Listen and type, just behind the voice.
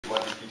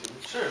mind repeating?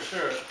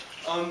 Sure.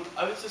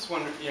 I was just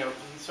wondering, you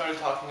started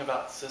talking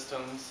about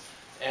systems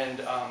and,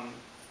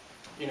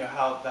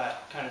 how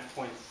that kind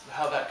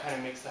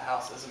of makes the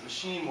house as a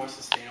machine more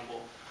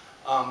sustainable.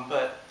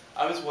 But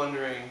I was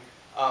wondering,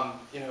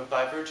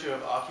 by virtue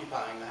of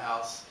occupying the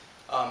house,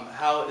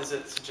 how is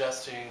it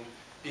suggesting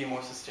be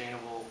more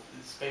sustainable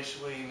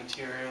spatially,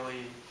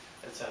 materially,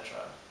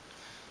 etc.?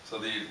 So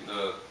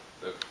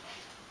the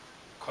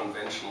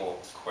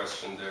conventional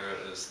question there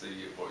is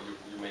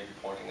you may be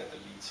pointing at the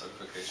LEED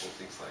certification and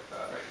things like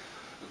that. Right.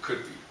 It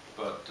could be,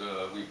 but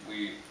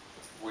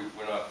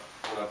we're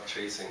not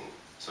chasing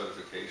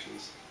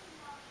certifications.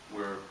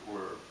 We're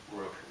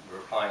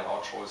applying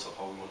our choice of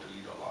how we want to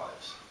lead our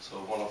lives. So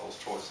one of those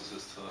choices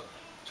is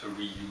to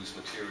reuse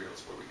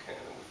materials where we can,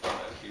 and we've done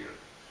that here.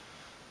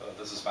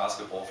 This is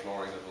basketball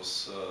flooring that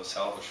was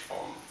salvaged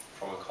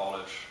from a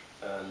college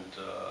and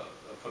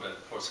put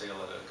for sale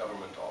at a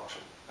government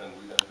auction, and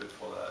we then bid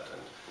for that,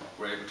 and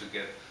we're able to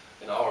get,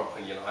 in our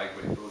opinion,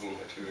 high-grade building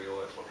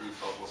material at what we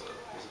felt was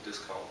a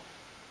discount,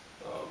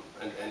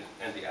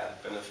 and the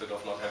added benefit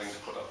of not having to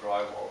put up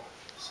drywall.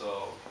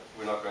 So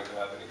we're not going to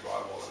have any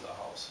drywall in the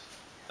house.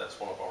 That's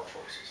one of our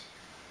choices,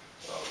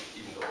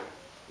 even though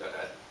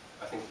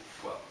I think,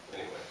 well,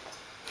 anyway,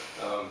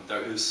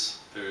 there is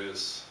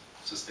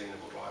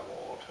sustainable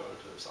drywall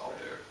alternatives out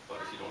there, but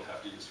if you don't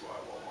have to use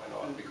drywall, why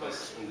not?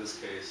 Because in this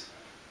case,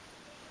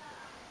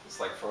 it's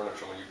like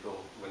furniture.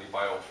 When you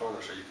buy old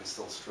furniture, you can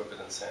still strip it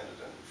and sand it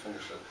and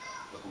finish it.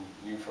 With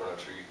new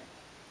furniture, you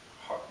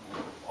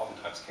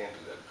oftentimes can't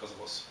do that because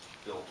it was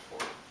built for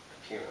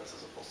appearance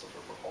as opposed to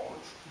for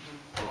performance.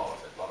 A lot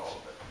of it, not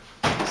all of it.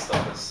 This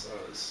stuff is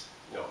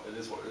it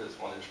is what it is,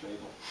 1-inch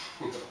maple.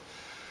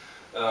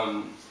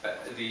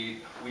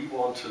 We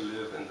want to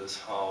live in this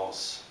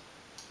house,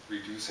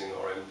 reducing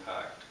our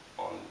impact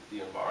on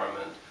the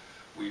environment.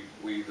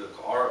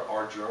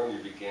 Our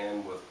journey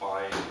began with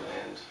buying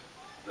land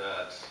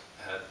that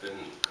had been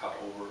cut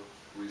over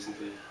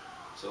recently.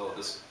 So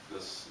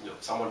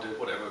someone did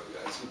whatever.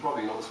 As you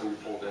probably noticed when you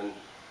pulled in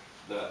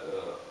that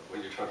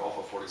when you turned off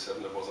of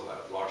 47, there was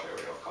a large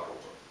area of cut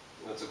over.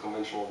 And it's a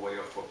conventional way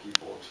for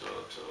people to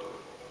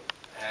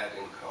add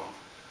income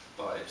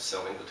by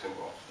selling the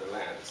timber off their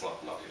land. It's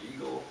not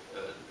illegal.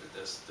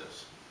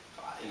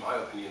 In my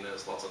opinion,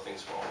 there's lots of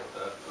things wrong with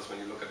that, because when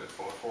you look at it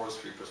from a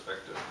forestry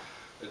perspective,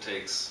 it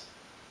takes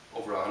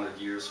over 100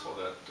 years for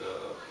that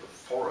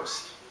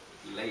forest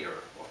layer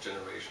of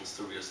generations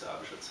to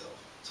reestablish itself.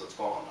 So it's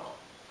gone now,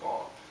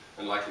 gone.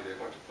 And likely they're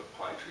going to put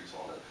pine trees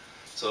on it.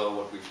 So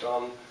what we've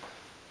done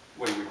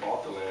when we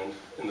bought the land,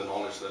 in the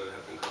knowledge that it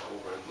had been cut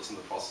over and was in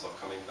the process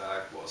of coming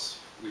back, was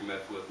we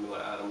met with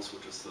Miller Adams,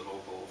 which is the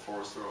local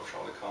forester of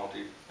Charlotte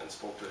County, and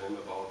spoke to him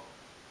about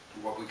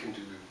what we can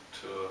do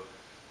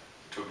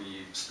to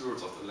be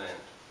stewards of the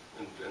land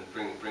and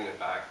bring it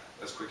back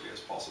as quickly as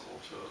possible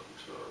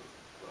to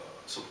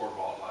support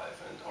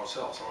wildlife and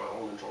ourselves, our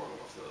own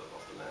enjoyment of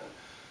the land.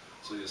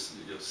 So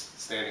you're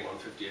standing on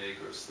 50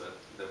 acres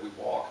that we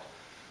walked,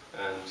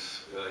 and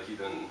he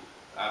then,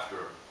 after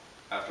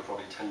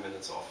probably 10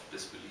 minutes of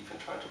disbelief and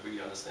trying to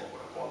really understand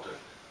what I wanted,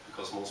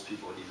 because most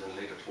people, he then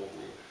later told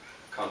me,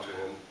 come to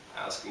him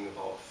asking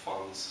about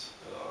funds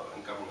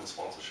and government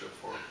sponsorship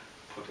for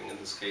putting, in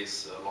this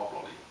case,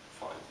 loblolly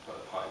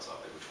pines out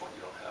there, which one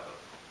you don't have it.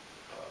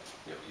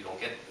 You don't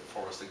get the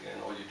forest again.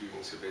 All you're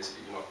doing is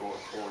you're not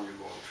growing corn, you're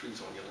growing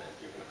trees on your land.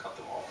 You're going to cut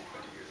them off in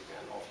 20 years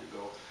again, off you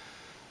go.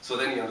 So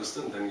then he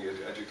understood, and then he had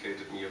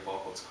educated me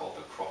about what's called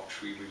the crop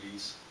tree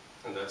release.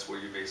 And that's where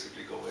you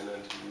basically go in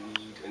and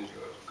weed in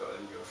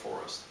your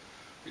forest.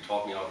 He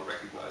taught me how to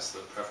recognize the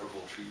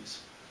preferable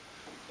trees.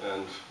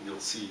 And you'll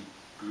see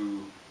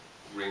blue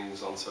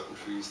rings on certain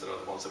trees that are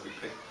the ones that we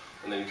pick.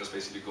 And then you just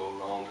basically go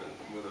around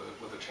and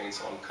with a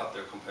chainsaw and cut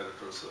their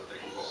competitors so that they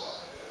can grow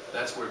up.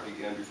 That's where it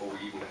began before we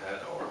even had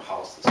our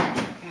house this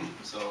year.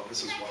 So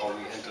this is how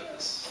we entered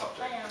this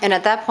subject. And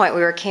at that point,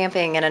 we were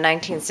camping in a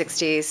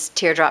 1960s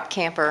teardrop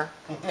camper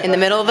in the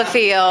middle of a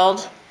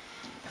field.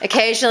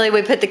 Occasionally,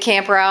 we put the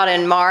camper out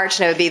in March,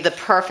 and it would be the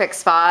perfect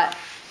spot.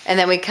 And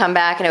then we'd come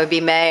back, and it would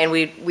be May, and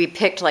we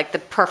picked like the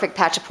perfect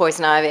patch of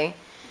poison ivy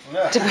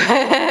to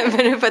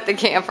put the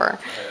camper.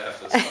 I have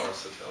the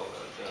stars to tell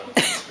that.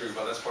 It's true,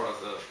 but that's part of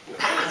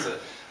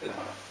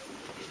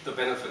the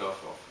benefit of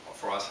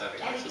for us having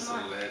access to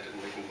the land and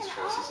making these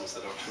choices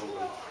instead of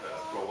children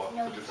grow up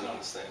with a different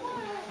understanding.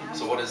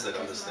 So what is that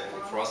understanding?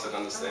 For us, that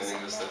understanding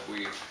is that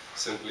we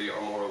simply are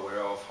more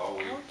aware of how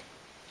we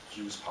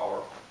use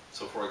power.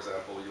 So for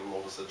example, you'll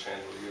notice the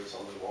chandeliers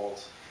on the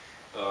walls.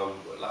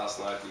 Last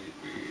night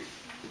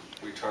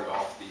we turned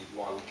off the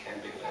one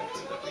camping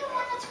lantern that we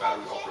have that's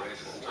battery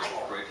operated and just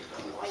operated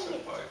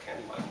 100% by a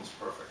candlelight. It was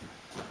perfect.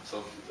 So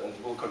and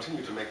we'll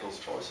continue to make those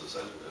choices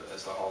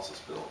as the house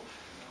is built.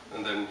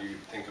 And then you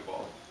think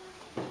about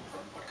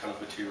what kind of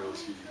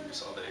materials you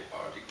use, are they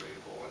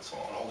biodegradable and so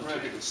on, all the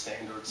typical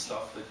standard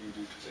stuff that you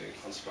do today in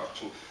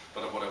construction.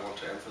 But what I want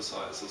to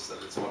emphasize is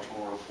that it's much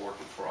more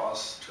important for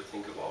us to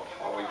think about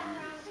how you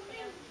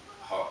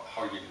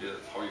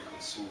live, how you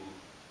consume,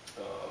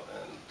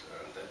 and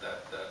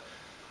that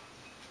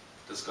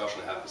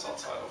discussion happens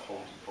outside of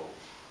Home Depot.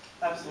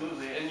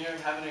 Absolutely, and you're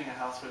inhabiting a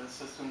house where the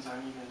systems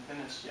aren't even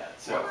finished yet,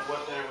 so Right.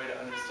 what better way to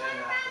understand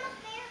that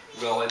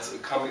than? Well, it's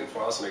coming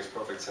for us makes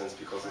perfect sense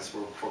because it's a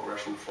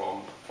progression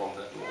from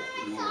that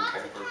aluminum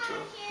camper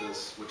to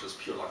this, which is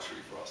pure luxury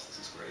for us. This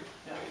is great.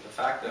 Yeah. I mean, the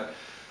fact that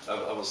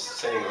I was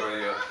saying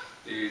earlier,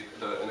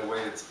 in a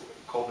way,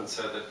 Copeland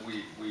said that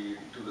we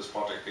do this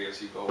project pay as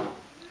you go,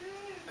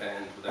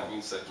 and that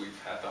means that we've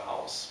had the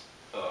house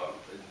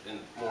in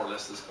more or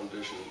less this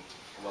condition.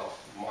 Well,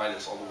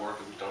 minus all the work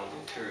that we've done on the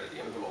interior,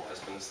 the envelope has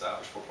been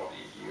established for probably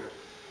a year.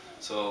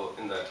 So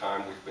in that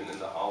time, we've been in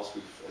the house.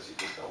 We've, as you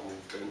can tell,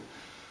 moved in.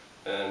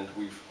 And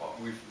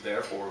we've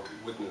therefore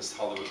witnessed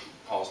how the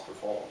house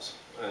performs.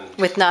 And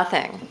With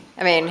nothing.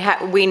 I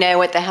mean, we know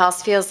what the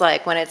house feels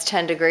like when it's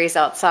 10 degrees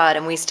outside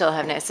and we still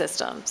have no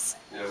systems.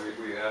 yeah,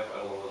 we have, I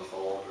don't know what the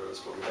thermometer is,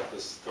 but we have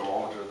this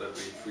thermometer that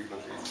we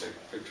frequently take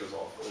pictures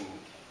of.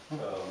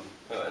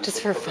 And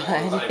Just put for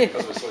them online fun.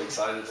 because we're so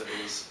excited that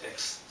it was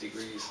X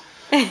degrees.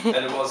 And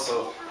it was,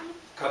 so,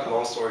 cut a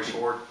long story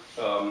short,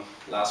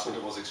 last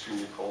winter was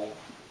extremely cold.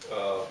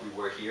 We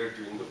were here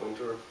during the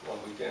winter on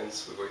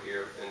weekends. We were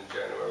here in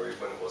January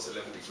when it was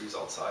 11 degrees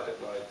outside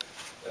at night,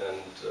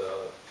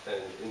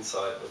 and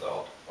inside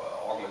without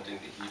augmenting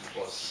the heat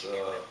was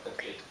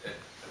it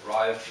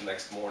arrived the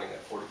next morning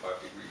at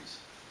 45 degrees.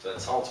 So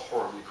it sounds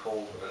horribly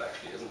cold, but it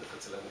actually isn't if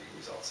it's 11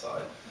 degrees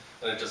outside.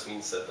 And it just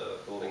means that the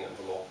building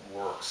envelope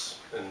works,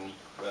 and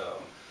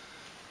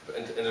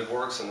it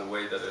works in a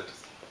way that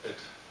it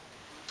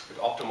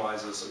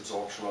optimizes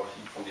absorption of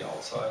heat from the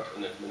outside,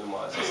 and it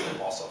minimizes the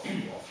loss of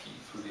heat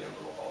through the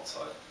envelope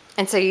outside.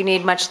 And so you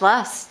need much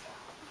less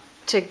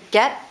to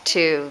get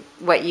to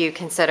what you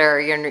consider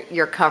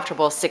your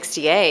comfortable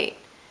 68.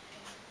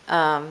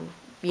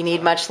 You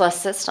need much less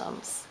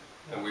systems.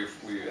 And we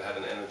had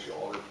an energy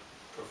audit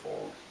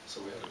performed,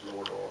 so we had a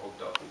blower door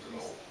hooked up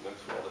and went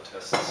through all the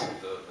tests,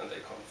 and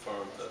they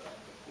confirmed that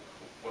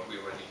what we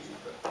already knew,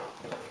 that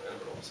the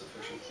envelope is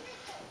sufficient.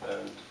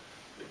 And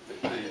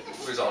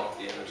the result of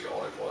the energy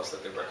audit was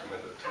that they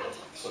recommended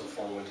to sort of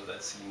follow into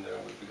that scene there,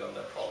 and we've begun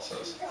that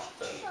process.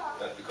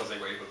 And because they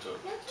were able to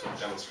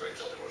demonstrate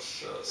that there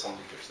was some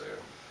leakage there,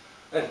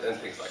 and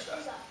things like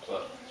that.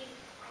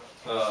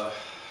 But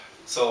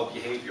so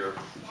behavior,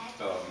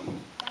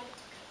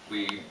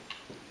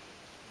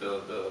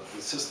 the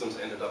systems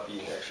ended up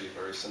being actually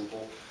very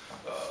simple.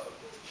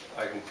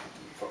 I can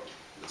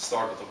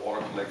start with the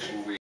water connection.